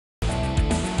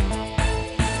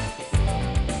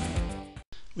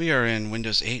We are in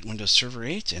Windows 8, Windows Server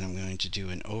 8, and I'm going to do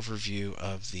an overview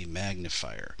of the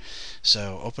magnifier.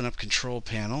 So open up Control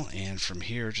Panel, and from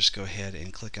here just go ahead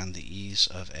and click on the Ease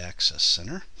of Access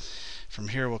Center. From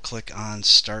here we'll click on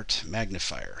Start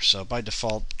Magnifier. So by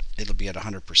default it'll be at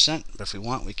 100%, but if we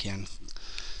want we can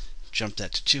jump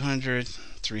that to 200,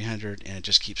 300, and it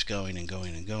just keeps going and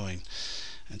going and going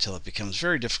until it becomes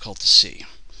very difficult to see.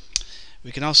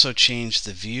 We can also change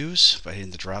the views by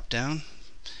hitting the drop down.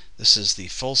 This is the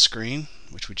full screen,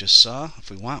 which we just saw. If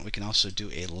we want, we can also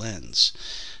do a lens.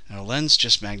 Now, a lens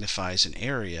just magnifies an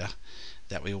area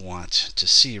that we want to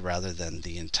see rather than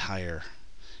the entire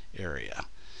area.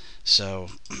 So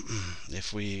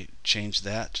if we change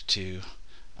that to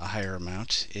a higher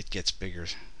amount, it gets bigger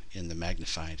in the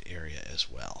magnified area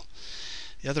as well.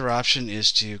 The other option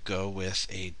is to go with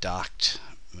a docked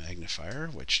magnifier,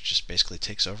 which just basically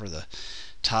takes over the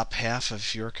top half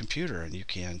of your computer, and you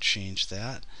can change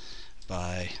that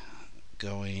by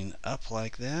going up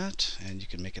like that, and you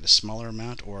can make it a smaller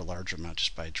amount or a larger amount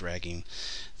just by dragging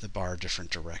the bar different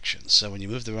directions. So when you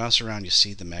move the mouse around, you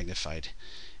see the magnified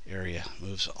area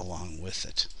moves along with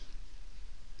it.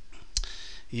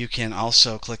 You can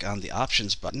also click on the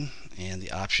options button, and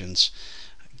the options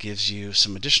gives you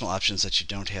some additional options that you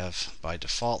don't have by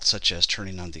default, such as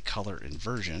turning on the color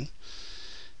inversion.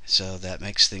 So that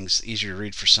makes things easier to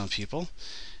read for some people.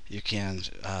 You can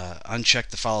uncheck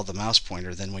the follow the mouse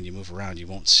pointer, then when you move around you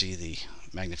won't see the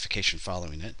magnification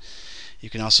following it. You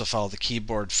can also follow the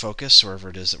keyboard focus wherever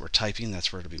it is that we're typing,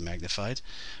 that's where it'll be magnified,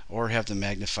 or have the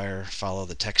magnifier follow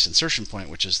the text insertion point,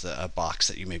 which is the box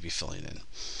that you may be filling in.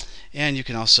 And you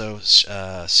can also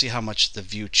see how much the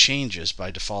view changes.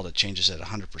 By default it changes at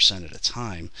 100% at a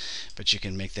time, but you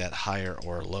can make that higher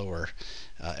or lower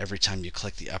every time you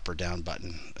click the up or down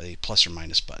button, the plus or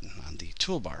minus button on the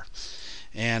toolbar.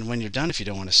 And when you're done, if you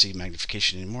don't want to see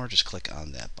magnification anymore, just click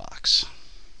on that box.